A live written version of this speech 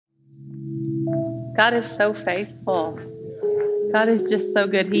God is so faithful. God is just so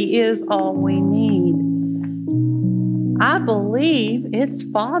good. He is all we need. I believe it's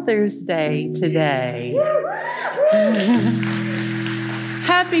Father's Day today.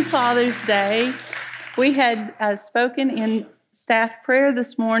 Happy Father's Day. We had spoken in staff prayer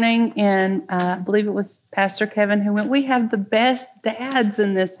this morning, and I believe it was Pastor Kevin who went, we have the best dads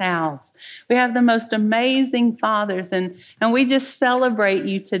in this house. We have the most amazing fathers, and we just celebrate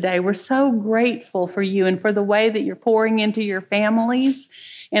you today. We're so grateful for you and for the way that you're pouring into your families.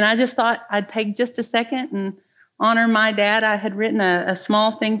 And I just thought I'd take just a second and honor my dad. I had written a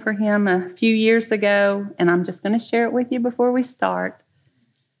small thing for him a few years ago, and I'm just going to share it with you before we start.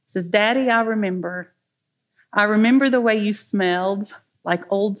 It says, Daddy, I remember the way you smelled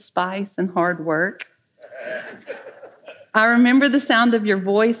like Old Spice and hard work. I remember the sound of your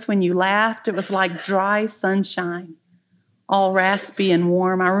voice when you laughed. It was like dry sunshine, all raspy and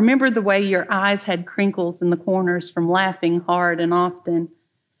warm. I remember the way your eyes had crinkles in the corners from laughing hard and often.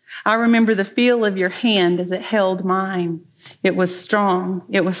 I remember the feel of your hand as it held mine. It was strong,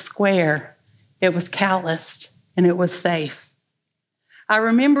 it was square, it was calloused, and it was safe. I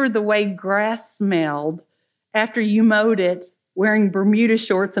remember the way grass smelled after you mowed it, wearing Bermuda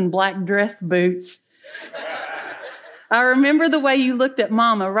shorts and black dress boots. I remember the way you looked at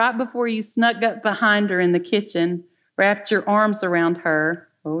Mama right before you snuck up behind her in the kitchen, wrapped your arms around her.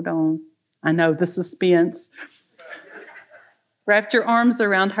 Hold on, I know the suspense. Wrapped your arms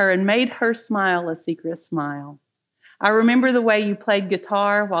around her and made her smile a secret smile. I remember the way you played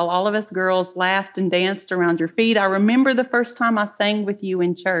guitar while all of us girls laughed and danced around your feet. I remember the first time I sang with you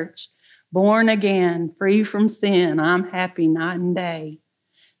in church. Born again, free from sin, I'm happy night and day.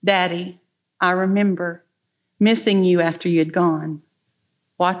 Daddy, I remember missing you after you had gone,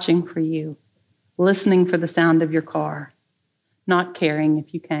 watching for you, listening for the sound of your car, not caring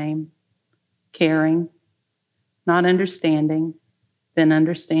if you came, caring, not understanding, then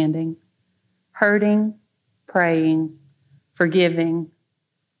understanding, hurting, praying, forgiving,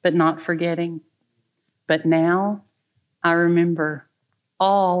 but not forgetting. But now I remember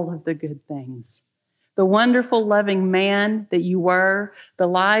all of the good things, the wonderful, loving man that you were, the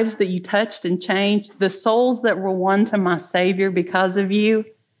lives that you touched and changed, the souls that were won to my Savior because of you.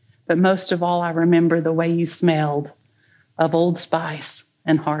 But most of all, I remember the way you smelled of Old Spice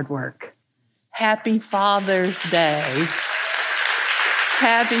and hard work. Happy Father's Day.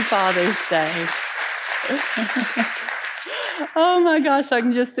 Happy Father's Day. Oh my gosh, I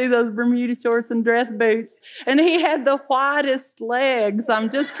can just see those Bermuda shorts and dress boots. And he had the whitest legs,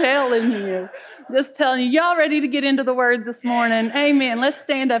 I'm just telling you. Just telling you. Y'all ready to get into the Word this morning? Amen. Let's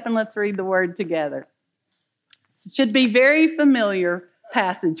stand up and let's read the Word together. It should be a very familiar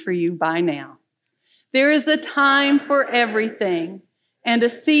passage for you by now. There is a time for everything and a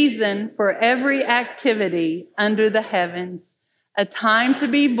season for every activity under the heavens, a time to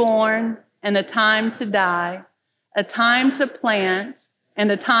be born and a time to die, a time to plant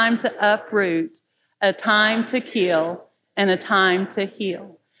and a time to uproot, a time to kill and a time to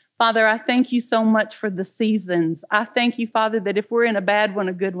heal. Father, I thank you so much for the seasons. I thank you, Father, that if we're in a bad one,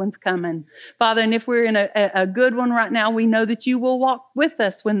 a good one's coming. Father, and if we're in a good one right now, we know that you will walk with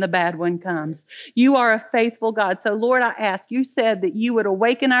us when the bad one comes. You are a faithful God. So, Lord, I ask, you said that you would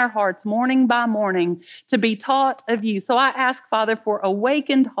awaken our hearts morning by morning to be taught of you. So I ask, Father, for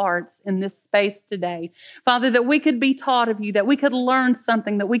awakened hearts in this space today. Father, that we could be taught of you, that we could learn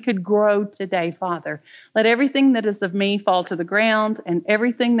something, that we could grow today, Father. Let everything that is of me fall to the ground, and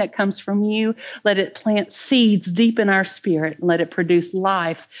everything that comes from you, let it plant seeds deep in our spirit, and let it produce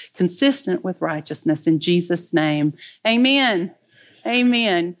life consistent with righteousness. In Jesus' name, amen.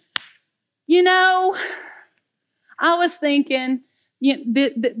 Amen. You know, I was thinking,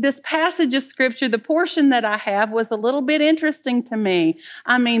 this passage of Scripture, the portion that I have, was a little bit interesting to me.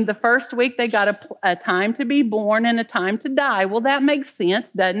 I mean, the first week they got a time to be born and a time to die. Well, that makes sense,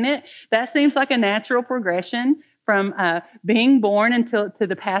 doesn't it? That seems like a natural progression from being born until to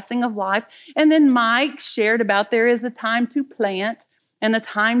the passing of life. And then Mike shared about there is a time to plant and a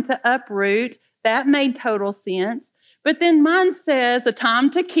time to uproot. That made total sense. But then mine says a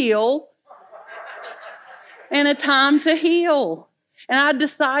time to kill and a time to heal. And I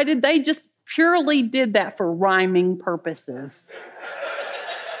decided they just purely did that for rhyming purposes.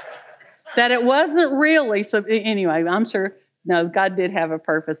 That it wasn't really. So anyway, I'm sure, no, God did have a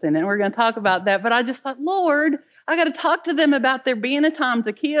purpose in it. And we're going to talk about that. But I just thought, Lord, I got to talk to them about there being a time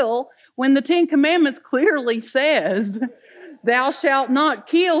to kill when the Ten Commandments clearly says, thou shalt not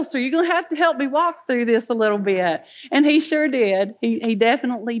kill. So you're going to have to help me walk through this a little bit. And he sure did. He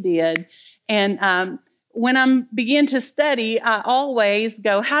definitely did. And when I begin to study, I always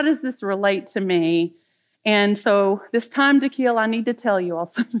go, how does this relate to me? And so this time to kill, I need to tell you all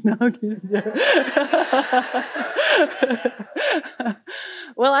something.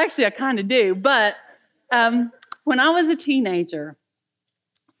 Well, actually, I kind of do. But when I was a teenager,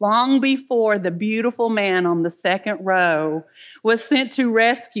 long before the beautiful man on the second row was sent to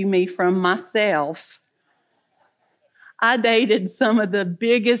rescue me from myself, I dated some of the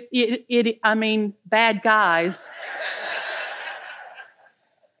biggest, bad guys.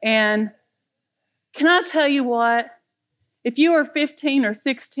 And can I tell you what? If you are 15 or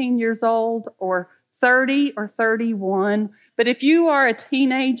 16 years old or 30 or 31, but if you are a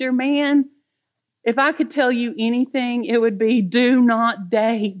teenager, man, if I could tell you anything, it would be do not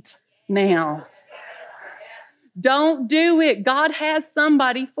date now. Don't do it. God has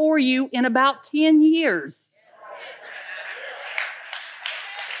somebody for you in about 10 years.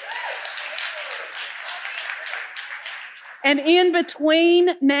 And in between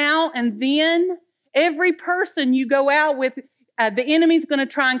now and then, every person you go out with, the enemy's going to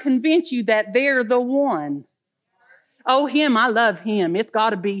try and convince you that they're the one. Oh, him, I love him. It's got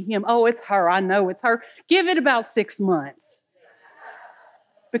to be him. Oh, it's her. I know it's her. Give it about 6 months.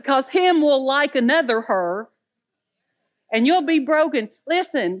 Because him will like another her, and you'll be broken.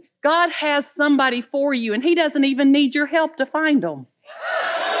 Listen, God has somebody for you, and he doesn't even need your help to find them.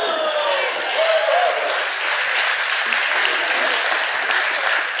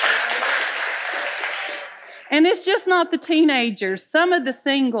 And it's just not the teenagers, some of the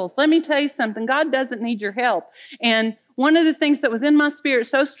singles. Let me tell you something, God doesn't need your help. And one of the things that was in my spirit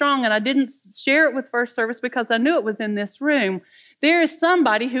so strong, and I didn't share it with first service because I knew it was in this room, there is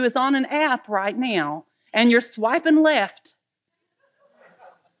somebody who is on an app right now, and you're swiping left.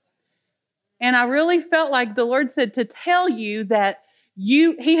 And I really felt like the Lord said to tell you that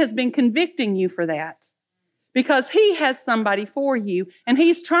he has been convicting you for that. Because he has somebody for you, and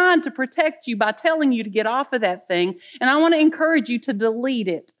he's trying to protect you by telling you to get off of that thing. And I want to encourage you to delete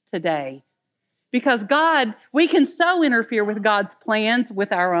it today. Because we can so interfere with God's plans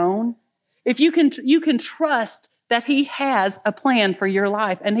with our own. If you can trust that he has a plan for your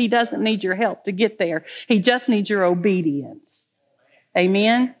life, and he doesn't need your help to get there. He just needs your obedience.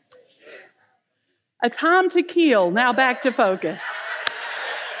 Amen? A time to kill. Now back to focus.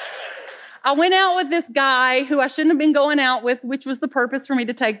 I went out with this guy who I shouldn't have been going out with, which was the purpose for me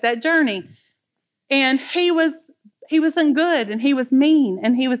to take that journey. And he wasn't good, and he was mean,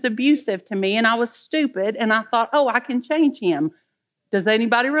 and he was abusive to me, and I was stupid, and I thought, oh, I can change him. Does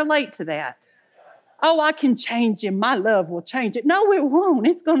anybody relate to that? Oh, I can change him. My love will change it. No, it won't.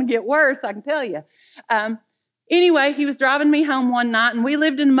 It's going to get worse, I can tell you. Anyway, he was driving me home one night, and we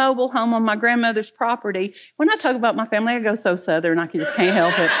lived in a mobile home on my grandmother's property. When I talk about my family, I go so Southern, I just can't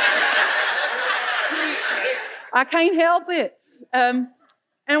help it. I can't help it. And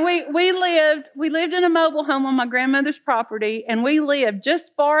we lived in a mobile home on my grandmother's property, and we lived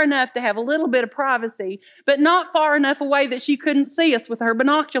just far enough to have a little bit of privacy, but not far enough away that she couldn't see us with her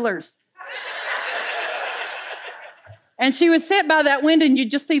binoculars. And she would sit by that window, and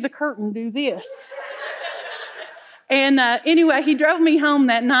you'd just see the curtain do this. And anyway, he drove me home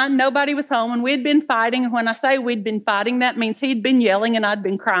that night, and nobody was home, and we'd been fighting. And when I say we'd been fighting, that means he'd been yelling, and I'd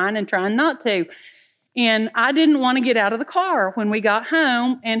been crying and trying not to. And I didn't want to get out of the car when we got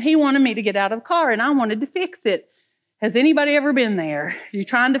home, and he wanted me to get out of the car, and I wanted to fix it. Has anybody ever been there? You're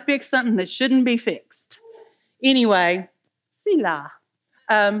trying to fix something that shouldn't be fixed. Anyway, Selah.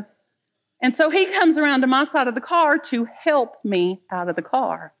 And so he comes around to my side of the car to help me out of the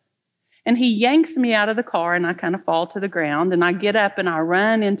car. And he yanks me out of the car, and I kind of fall to the ground, and I get up, and I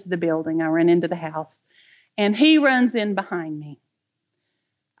run into the building. I run into the house, and he runs in behind me.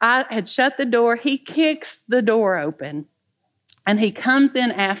 I had shut the door. He kicks the door open, and he comes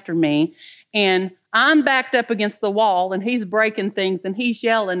in after me, and I'm backed up against the wall, and he's breaking things, and he's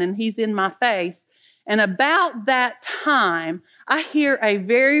yelling, and he's in my face. And about that time, I hear a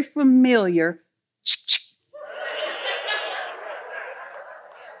very familiar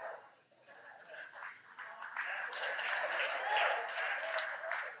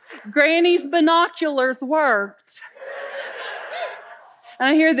Granny's binoculars worked. And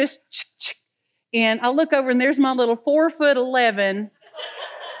I hear this, and I look over, and there's my little 4'11"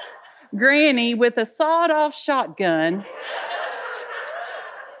 granny with a sawed-off shotgun.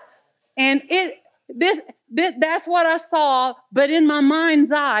 And that's what I saw, but in my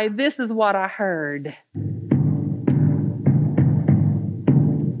mind's eye, this is what I heard.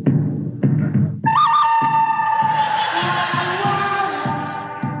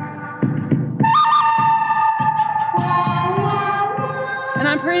 And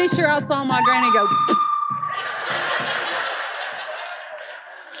I'm pretty sure I saw my granny go,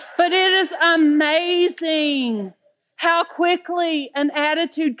 But it is amazing how quickly an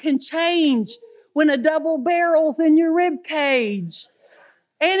attitude can change when a double barrel's in your rib cage.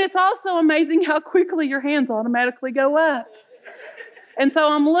 And it's also amazing how quickly your hands automatically go up. And so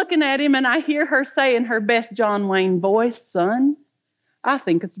I'm looking at him and I hear her say in her best John Wayne voice, "Son, I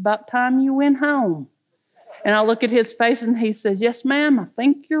think it's about time you went home." And I look at his face and he says, "Yes, ma'am, I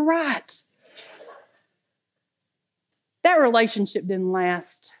think you're right." That relationship didn't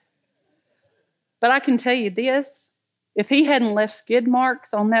last. But I can tell you this, if he hadn't left skid marks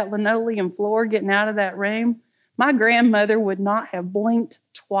on that linoleum floor getting out of that room, my grandmother would not have blinked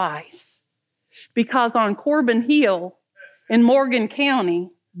twice. Because on Corbin Hill in Morgan County,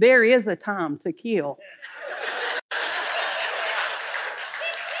 there is a time to kill.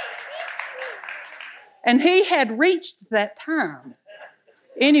 And he had reached that time.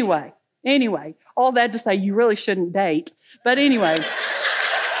 Anyway, all that to say, you really shouldn't date. But anyway,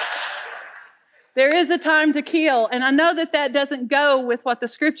 there is a time to kill. And I know that that doesn't go with what the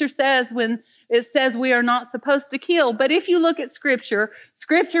scripture says when it says we are not supposed to kill. But if you look at scripture,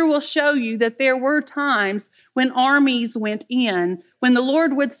 scripture will show you that there were times when armies went in, when the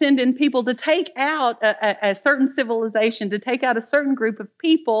Lord would send in people to take out a certain civilization, to take out a certain group of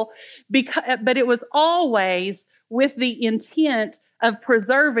people, but it was always with the intent of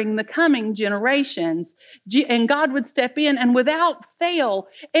preserving the coming generations. And God would step in, and without fail,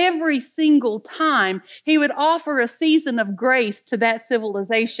 every single time, he would offer a season of grace to that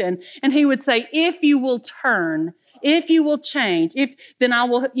civilization. And he would say, if you will turn, if you will change, then I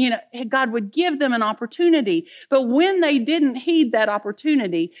will, God would give them an opportunity. But when they didn't heed that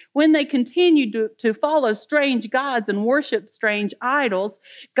opportunity, when they continued to follow strange gods and worship strange idols,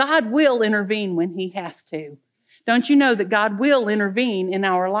 God will intervene when he has to. Don't you know that God will intervene in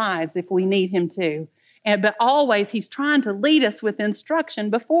our lives if we need him to? But always he's trying to lead us with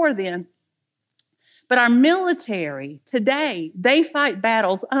instruction before then. But our military today, they fight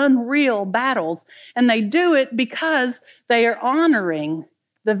battles, unreal battles, and they do it because they are honoring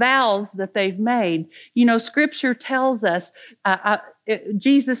the vows that they've made. Scripture tells us,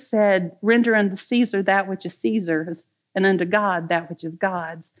 Jesus said, "Render unto Caesar that which is Caesar's, and unto God that which is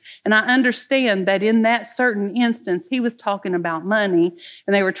God's." And I understand that in that certain instance, he was talking about money,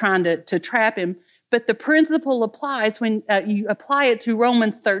 and they were trying to trap him. But the principle applies when you apply it to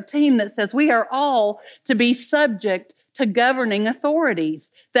Romans 13 that says we are all to be subject to governing authorities,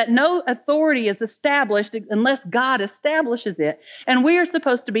 that no authority is established unless God establishes it. And we are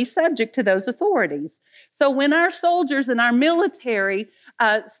supposed to be subject to those authorities. So when our soldiers and our military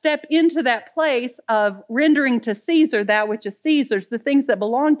step into that place of rendering to Caesar that which is Caesar's, the things that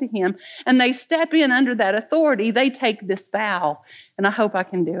belong to him, and they step in under that authority, they take this vow. And I hope I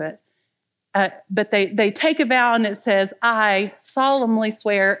can do it. But they take a vow, and it says, "I solemnly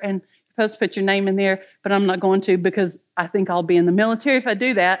swear," and you're supposed to put your name in there, but I'm not going to because I think I'll be in the military if I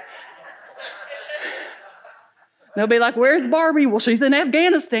do that. They'll be like, "Where's Barbie?" "Well, she's in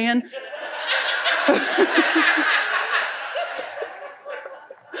Afghanistan."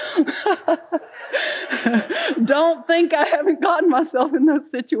 Don't think I haven't gotten myself in those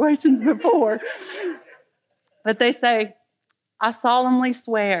situations before. But they say, "I solemnly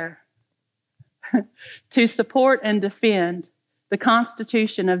swear to support and defend the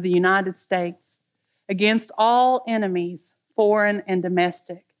Constitution of the United States against all enemies, foreign and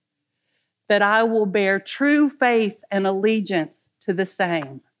domestic, that I will bear true faith and allegiance to the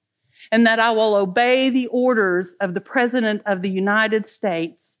same, and that I will obey the orders of the President of the United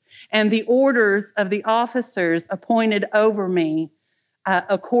States and the orders of the officers appointed over me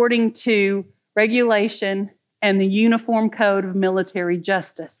according to regulation and the Uniform Code of Military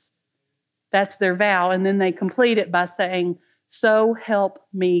Justice." That's their vow. And then they complete it by saying, "So help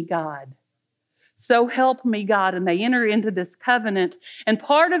me God." So help me God. And they enter into this covenant. And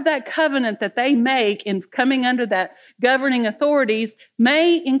part of that covenant that they make in coming under that governing authorities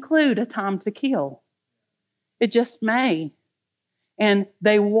may include a time to kill. It just may. And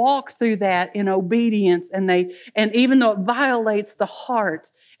they walk through that in obedience. And even though it violates the heart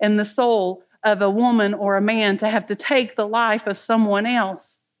and the soul of a woman or a man to have to take the life of someone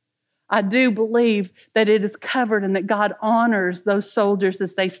else, I do believe that it is covered and that God honors those soldiers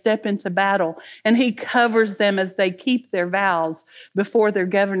as they step into battle. And he covers them as they keep their vows before their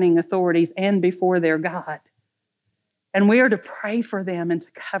governing authorities and before their God. And we are to pray for them and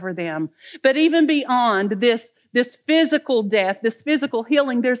to cover them. But even beyond this physical death, this physical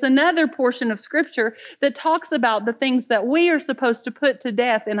healing, there's another portion of Scripture that talks about the things that we are supposed to put to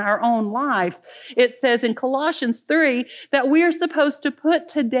death in our own life. It says in Colossians 3 that we are supposed to put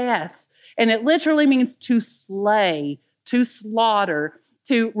to death, and it literally means to slay, to slaughter,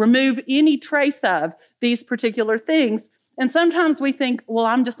 to remove any trace of these particular things. And sometimes we think, well,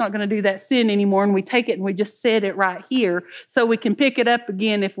 I'm just not going to do that sin anymore. And we take it and we just set it right here so we can pick it up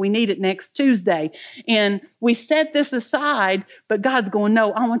again if we need it next Tuesday. And we set this aside, but God's going,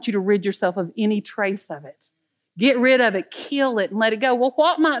 no, I want you to rid yourself of any trace of it. Get rid of it, kill it, and let it go. Well,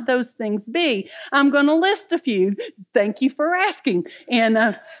 what might those things be? I'm going to list a few. Thank you for asking. And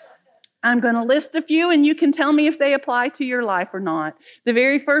I'm going to list a few, and you can tell me if they apply to your life or not. The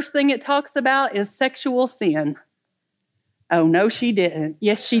very first thing it talks about is sexual sin. Oh, no, she didn't.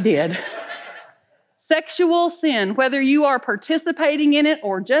 Yes, she did. Sexual sin, whether you are participating in it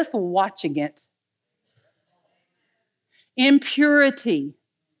or just watching it. Impurity.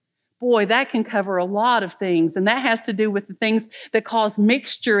 Boy, that can cover a lot of things, and that has to do with the things that cause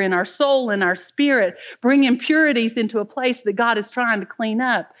mixture in our soul and our spirit, bring impurities into a place that God is trying to clean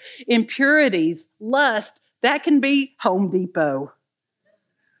up. Impurities, lust, that can be Home Depot.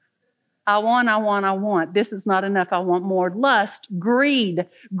 I want. This is not enough. I want more. Lust, greed,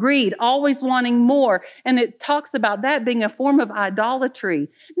 always wanting more. And it talks about that being a form of idolatry.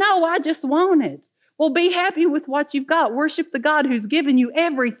 No, I just want it. Well, be happy with what you've got. Worship the God who's given you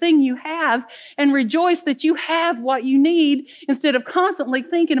everything you have and rejoice that you have what you need instead of constantly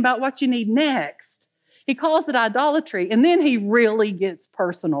thinking about what you need next. He calls it idolatry. And then he really gets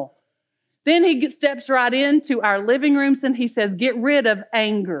personal. Then he steps right into our living rooms and he says, get rid of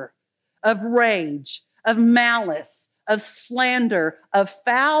anger, of rage, of malice, of slander, of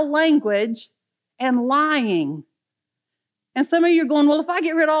foul language, and lying. And some of you are going, well, if I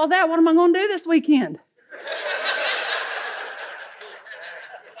get rid of all that, what am I going to do this weekend?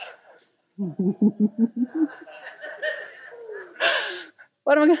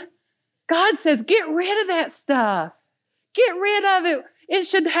 What am I going to? God says, get rid of that stuff. Get rid of it. It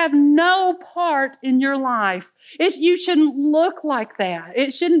should have no part in your life. You shouldn't look like that.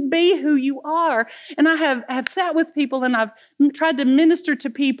 It shouldn't be who you are. And I have sat with people and I've tried to minister to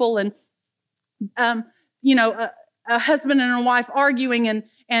people and, a husband and a wife arguing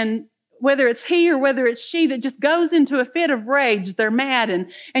and whether it's he or whether it's she that just goes into a fit of rage, they're mad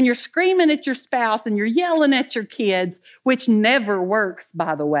and you're screaming at your spouse and you're yelling at your kids, which never works,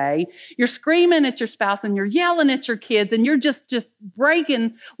 by the way. You're screaming at your spouse and you're yelling at your kids and you're just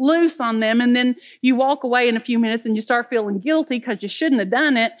breaking loose on them. And then you walk away in a few minutes and you start feeling guilty because you shouldn't have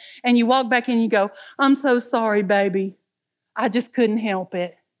done it. And you walk back in and you go, I'm so sorry, baby. I just couldn't help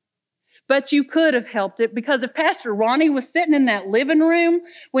it. But you could have helped it because if Pastor Ronnie was sitting in that living room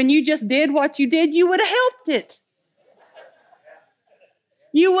when you just did what you did, you would have helped it.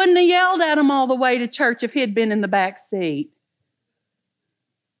 You wouldn't have yelled at him all the way to church if he'd been in the back seat.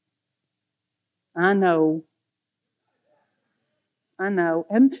 I know.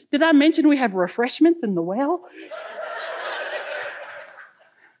 And did I mention we have refreshments in the well?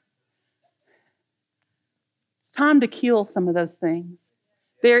 It's time to kill some of those things.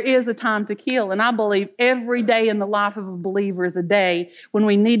 There is a time to kill, and I believe every day in the life of a believer is a day when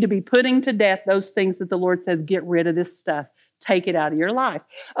we need to be putting to death those things that the Lord says, get rid of this stuff. Take it out of your life.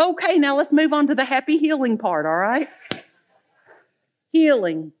 Okay, now let's move on to the happy healing part, all right?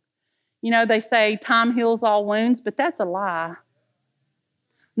 Healing. You know, they say time heals all wounds, but that's a lie.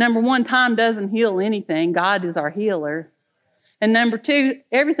 Number one, time doesn't heal anything. God is our healer. And number two,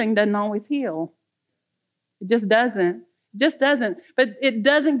 everything doesn't always heal. It just doesn't. But it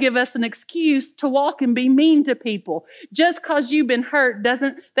doesn't give us an excuse to walk and be mean to people. Just because you've been hurt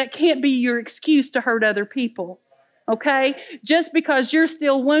that can't be your excuse to hurt other people. Okay? Just because you're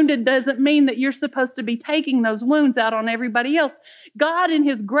still wounded doesn't mean that you're supposed to be taking those wounds out on everybody else. God in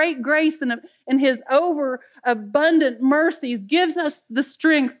his great grace and his overabundant mercies gives us the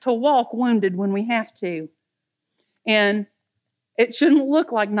strength to walk wounded when we have to. And it shouldn't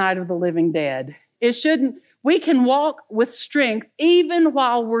look like Night of the Living Dead. It shouldn't. We can walk with strength even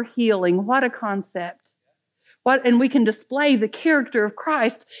while we're healing. What a concept. And we can display the character of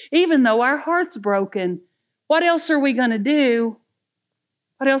Christ even though our heart's broken. What else are we going to do?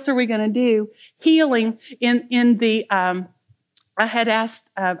 Healing in the, I had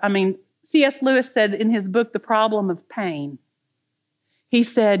asked, C.S. Lewis said in his book, The Problem of Pain, he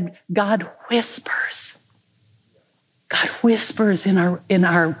said, God whispers. God whispers in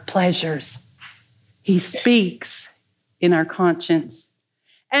our pleasures. He speaks in our conscience,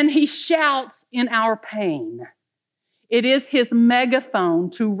 and he shouts in our pain. It is his megaphone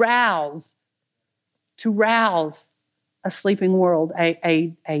to rouse a sleeping world,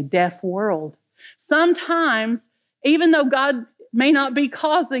 a deaf world. Sometimes, even though God may not be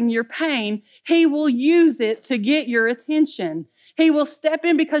causing your pain, he will use it to get your attention. He will step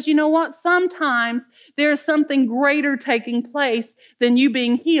in because you know what? Sometimes there is something greater taking place than you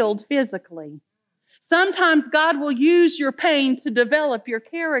being healed physically. Sometimes God will use your pain to develop your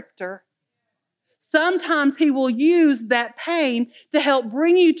character. Sometimes He will use that pain to help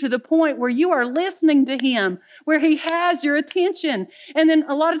bring you to the point where you are listening to Him, where He has your attention. And then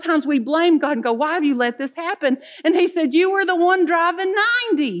a lot of times we blame God and go, why have you let this happen? And He said, you were the one driving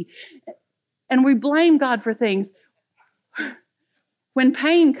 90. And we blame God for things. When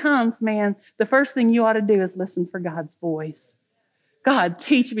pain comes, man, the first thing you ought to do is listen for God's voice. God,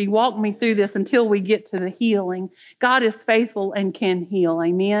 teach me, walk me through this until we get to the healing. God is faithful and can heal.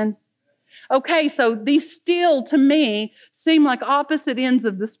 Amen. Okay, so these still, to me, seem like opposite ends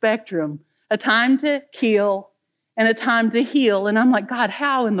of the spectrum. A time to kill and a time to heal. And I'm like, God,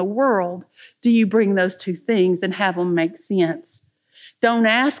 how in the world do you bring those two things and have them make sense? Don't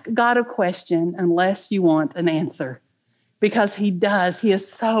ask God a question unless you want an answer. Because He does. He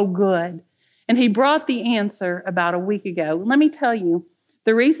is so good. And He brought the answer about a week ago. Let me tell you,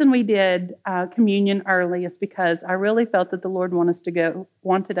 the reason we did communion early is because I really felt that the Lord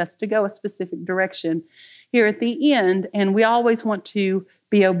wanted us to go a specific direction here at the end, and we always want to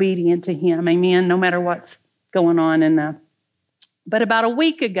be obedient to Him, amen, no matter what's going on. But about a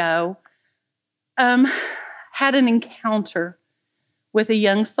week ago, had an encounter with a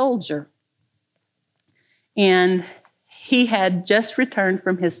young soldier, and he had just returned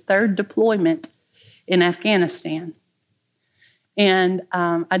from his third deployment in Afghanistan. And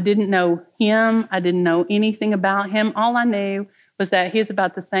I didn't know him. I didn't know anything about him. All I knew was that he's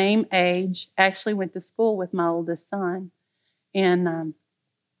about the same age, actually went to school with my oldest son. And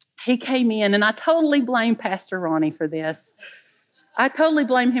he came in, and I totally blame Pastor Ronnie for this. I totally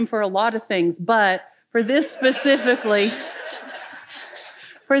blame him for a lot of things, but for this specifically,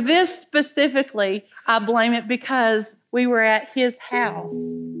 I blame it because we were at his house,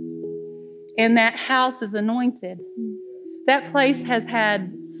 and that house is anointed. That place has had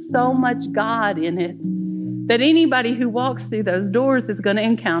so much God in it that anybody who walks through those doors is going to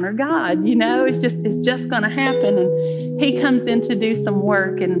encounter God. You know, it's just going to happen. And he comes in to do some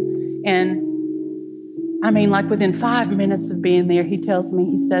work, and I mean, like within 5 minutes of being there, he tells me,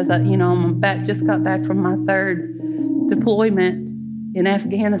 he says, just got back from my third deployment in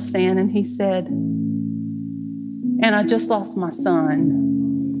Afghanistan, and he said, and I just lost my son.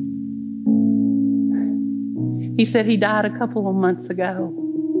 He said he died a couple of months ago.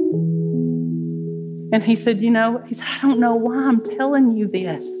 And he said, I don't know why I'm telling you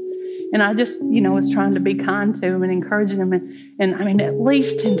this. And I just, was trying to be kind to him and encouraging him. And I mean, at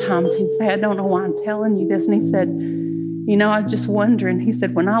least 10 times he'd say, I don't know why I'm telling you this. And he said, I was just wondering. He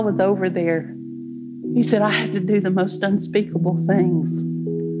said, when I was over there, he said, I had to do the most unspeakable things.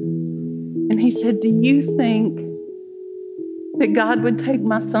 And he said, do you think that God would take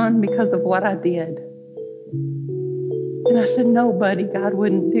my son because of what I did? And I said, no, buddy, God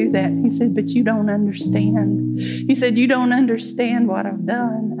wouldn't do that. He said, but you don't understand. He said, you don't understand what I've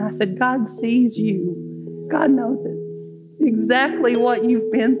done. And I said, God sees you. God knows it. Exactly what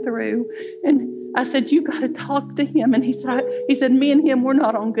you've been through. And I said, you got to talk to him. And he said, me and him, we're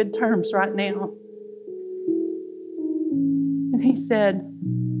not on good terms right now. And he said,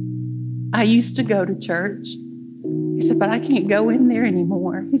 I used to go to church. He said, but I can't go in there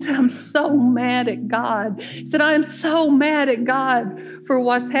anymore. He said, I'm so mad at God. He said, I am so mad at God for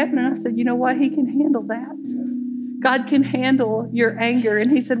what's happening. I said, you know what? He can handle that. God can handle your anger.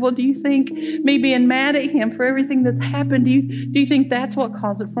 And he said, well, do you think me being mad at him for everything that's happened, do you think that's what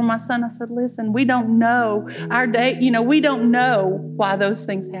caused it for my son? I said, listen, we don't know our day. We don't know why those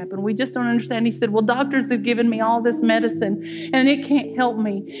things happen. We just don't understand. He said, well, doctors have given me all this medicine and it can't help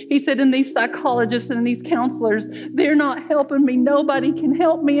me. He said, and these psychologists and these counselors, they're not helping me. Nobody can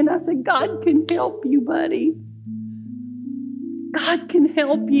help me. And I said, God can help you, buddy. God can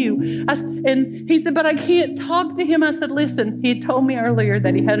help you. And he said, but I can't talk to him. I said, listen, he had told me earlier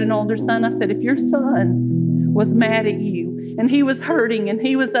that he had an older son. I said, if your son was mad at you and he was hurting and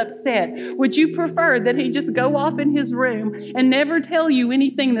he was upset, would you prefer that he just go off in his room and never tell you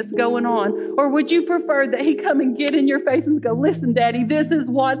anything that's going on? Or would you prefer that he come and get in your face and go, listen, Daddy, this is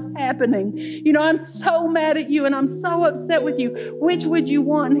what's happening. I'm so mad at you and I'm so upset with you. Which would you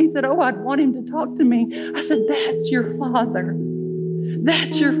want? And he said, I'd want him to talk to me. I said, that's your father.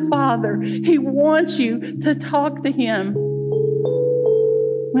 That's your father. He wants you to talk to him.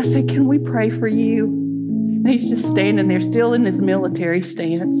 I said, can we pray for you? And he's just standing there, still in his military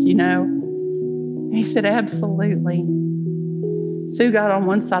stance, And he said, absolutely. Sue got on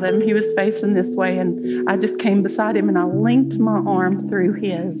one side of him. He was facing this way, and I just came beside him, and I linked my arm through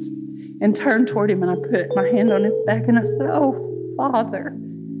his and turned toward him, and I put my hand on his back, and I said, oh, Father.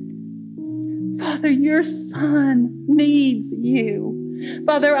 Father, your son needs you.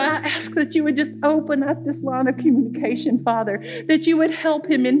 Father, I ask that you would just open up this line of communication, Father, that you would help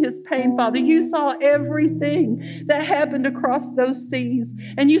him in his pain, Father. You saw everything that happened across those seas,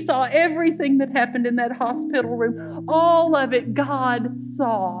 and you saw everything that happened in that hospital room. All of it, God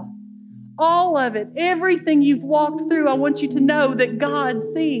saw. All of it, everything you've walked through, I want you to know that God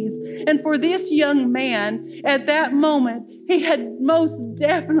sees. And for this young man, at that moment, he had most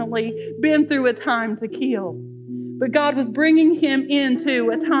definitely been through a time to kill. But God was bringing him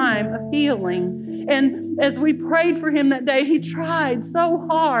into a time of healing. And as we prayed for him that day, he tried so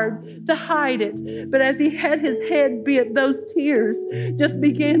hard to hide it. But as he had his head bit, those tears just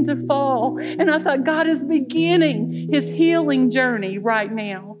began to fall. And I thought, God is beginning his healing journey right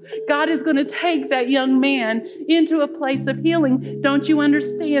now. God is going to take that young man into a place of healing. Don't you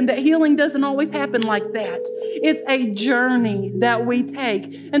understand that healing doesn't always happen like that? It's a journey that we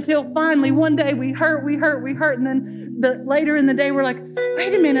take until finally one day we hurt. And then later in the day, we're like,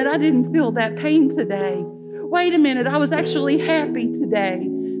 wait a minute, I didn't feel that pain today. Wait a minute, I was actually happy today,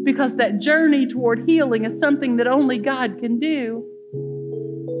 because that journey toward healing is something that only God can do.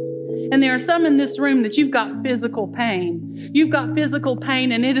 And there are some in this room that you've got physical pain. You've got physical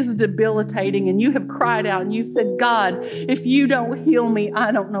pain and it is debilitating, and you have cried out and you said, God, if you don't heal me,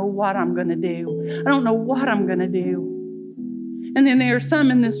 I don't know what I'm going to do. I don't know what I'm going to do. And then there are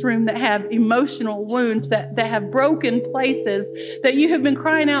some in this room that have emotional wounds, that have broken places that you have been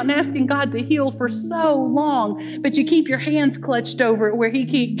crying out and asking God to heal for so long, but you keep your hands clutched over it where he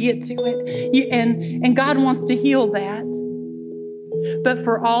can't get to it. And God wants to heal that. But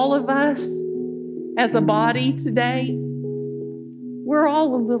for all of us as a body today, we're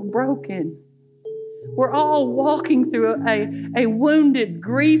all a little broken. We're all walking through a wounded,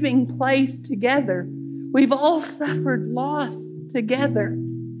 grieving place together. We've all suffered loss together.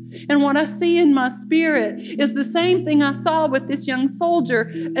 And what I see in my spirit is the same thing I saw with this young soldier,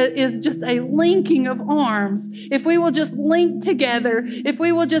 is just a linking of arms. If we will just link together, if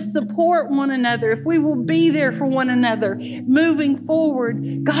we will just support one another, if we will be there for one another, moving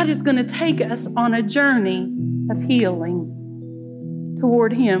forward, God is going to take us on a journey of healing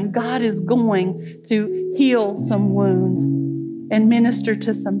toward him. God is going to heal some wounds and minister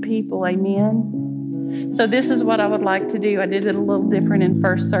to some people. Amen. So this is what I would like to do. I did it a little different in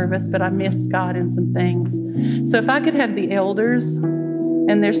first service, but I missed God in some things. So if I could have the elders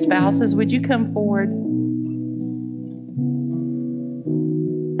and their spouses, would you come forward?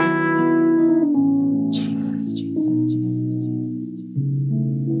 Jesus.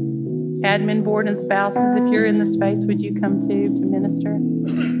 Admin board and spouses, if you're in the space, would you come too to minister?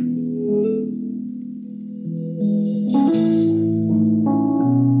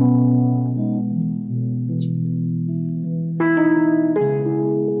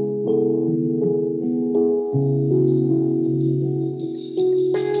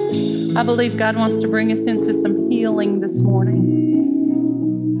 I believe God wants to bring us into some healing this morning.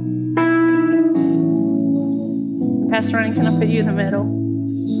 Pastor Ronnie, can I put you in the middle?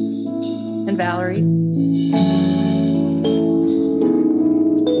 And Valerie. And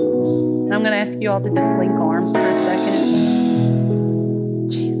I'm going to ask you all to just link arms for a second.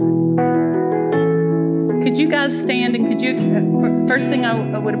 Jesus. Could you guys stand, and could you, first thing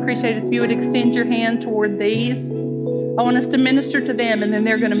I would appreciate is if you would extend your hand toward these. I want us to minister to them, and then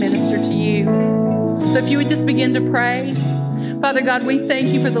they're going to minister to you. So if you would just begin to pray. Father God, we thank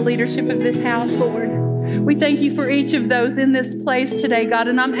you for the leadership of this house, Lord. We thank you for each of those in this place today, God.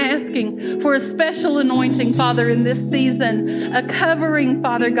 And I'm asking for a special anointing, Father, in this season, a covering,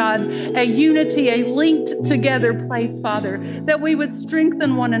 Father God, a unity, a linked together place, Father, that we would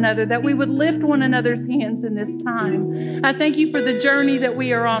strengthen one another, that we would lift one another's hands in this time. I thank you for the journey that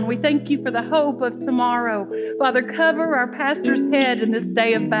we are on. We thank you for the hope of tomorrow. Father, cover our pastor's head in this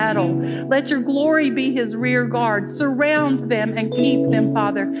day of battle. Let your glory be his rear guard. Surround them and keep them,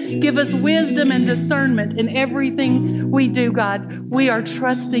 Father. Give us wisdom and discernment in everything we do, God. We are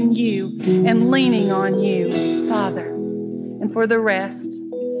trusting you and leaning on you, Father. And for the rest,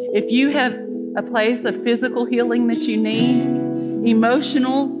 if you have a place of physical healing that you need,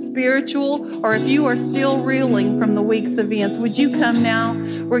 emotional, spiritual, or if you are still reeling from the week's events, would you come now?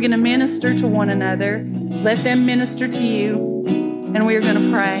 We're going to minister to one another. Let them minister to you, and we are going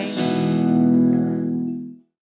to pray.